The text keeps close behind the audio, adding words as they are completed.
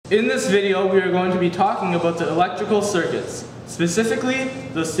In this video, we are going to be talking about the electrical circuits, specifically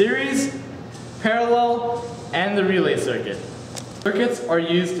the series, parallel, and the relay circuit. Circuits are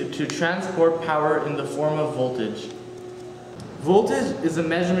used to transport power in the form of voltage. Voltage is a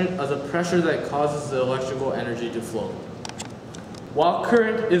measurement of the pressure that causes the electrical energy to flow, while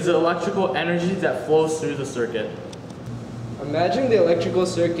current is the electrical energy that flows through the circuit. Imagine the electrical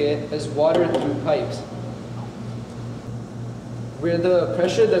circuit as water through pipes, where the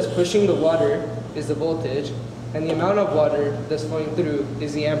pressure that's pushing the water is the voltage, and the amount of water that's flowing through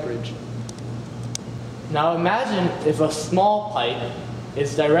is the amperage. Now imagine if a small pipe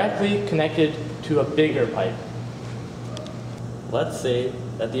is directly connected to a bigger pipe. Let's say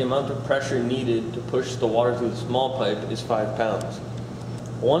that the amount of pressure needed to push the water through the small pipe is 5 pounds.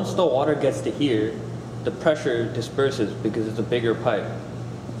 Once the water gets to here, the pressure disperses because it's a bigger pipe.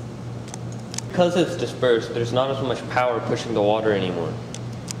 Because it's dispersed, there's not as much power pushing the water anymore.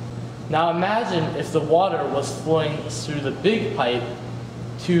 Now imagine if the water was flowing through the big pipe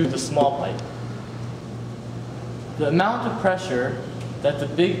to the small pipe. The amount of pressure that the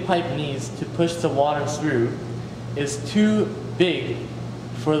big pipe needs to push the water through is too big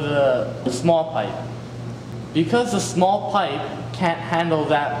for the small pipe. Because the small pipe can't handle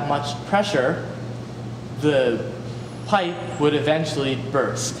that much pressure, the pipe would eventually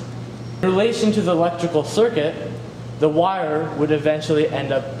burst. In relation to the electrical circuit, the wire would eventually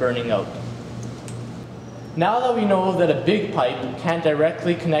end up burning out. Now that we know that a big pipe can't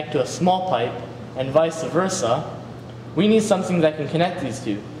directly connect to a small pipe, and vice versa, we need something that can connect these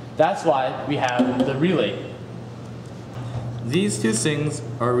two. That's why we have the relay. These two things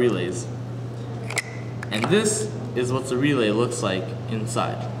are relays. And this is what the relay looks like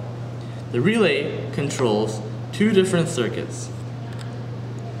inside. The relay controls two different circuits.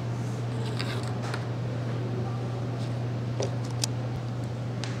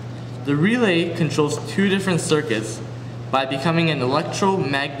 The relay controls two different circuits by becoming an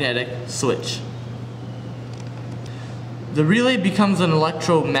electromagnetic switch. The relay becomes an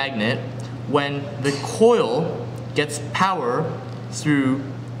electromagnet when the coil gets power through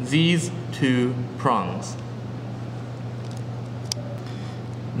these two prongs.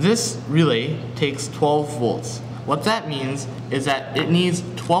 This relay takes 12 volts. What that means is that it needs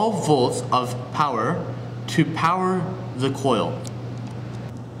 12 volts of power to power the coil.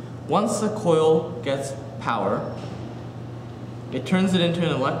 Once the coil gets power, it turns it into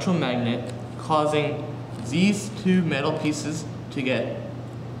an electromagnet, causing these two metal pieces to get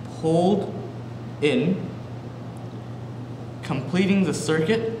pulled in, completing the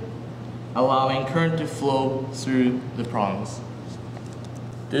circuit, allowing current to flow through the prongs.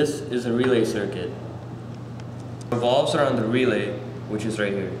 This is a relay circuit. It revolves around the relay, which is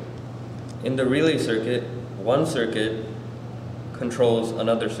right here. In the relay circuit, one circuit controls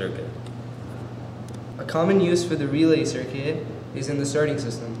another circuit. A common use for the relay circuit is in the starting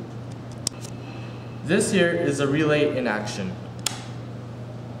system. This here is a relay in action.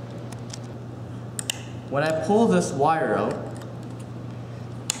 When I pull this wire out,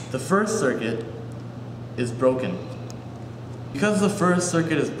 the first circuit is broken. Because the first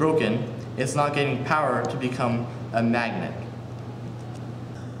circuit is broken, it's not getting power to become a magnet.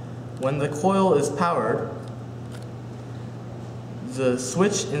 When the coil is powered, the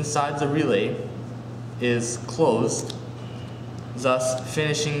switch inside the relay is closed, thus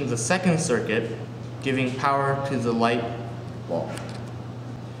finishing the second circuit, giving power to the light bulb.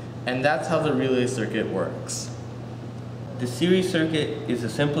 And that's how the relay circuit works. The series circuit is the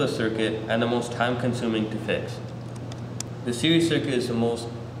simplest circuit and the most time-consuming to fix. The series circuit is the most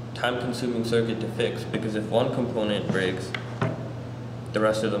time-consuming circuit to fix because if one component breaks, the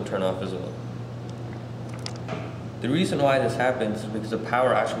rest of them turn off as well. The reason why this happens is because the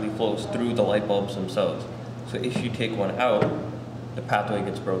power actually flows through the light bulbs themselves. So if you take one out, the pathway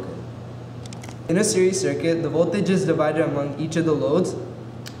gets broken. In a series circuit, the voltage is divided among each of the loads.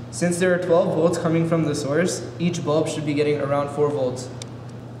 Since there are 12 volts coming from the source, each bulb should be getting around 4 volts.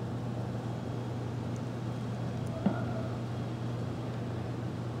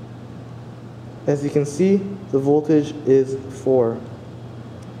 As you can see, the voltage is 4.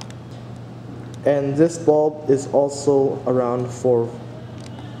 And this bulb is also around 4.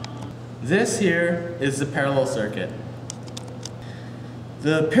 This here is the parallel circuit.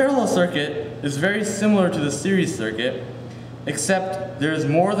 The parallel circuit is very similar to the series circuit, except there is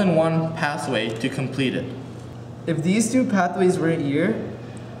more than one pathway to complete it. If these two pathways weren't here,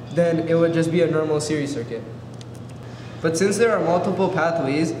 then it would just be a normal series circuit. But since there are multiple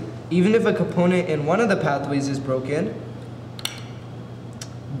pathways, even if a component in one of the pathways is broken,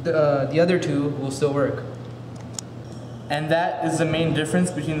 the other two will still work. And that is the main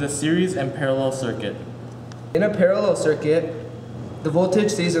difference between the series and parallel circuit. In a parallel circuit, the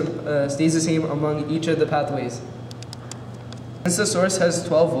voltage stays the same among each of the pathways. Since the source has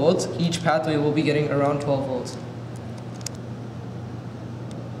 12 volts, each pathway will be getting around 12 volts.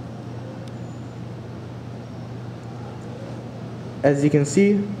 As you can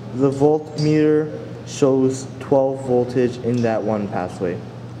see, the voltmeter shows 12 voltage in that one pathway.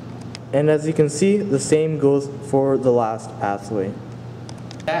 And as you can see, the same goes for the last pathway.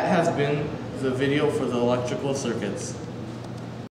 That has been the video for the electrical circuits.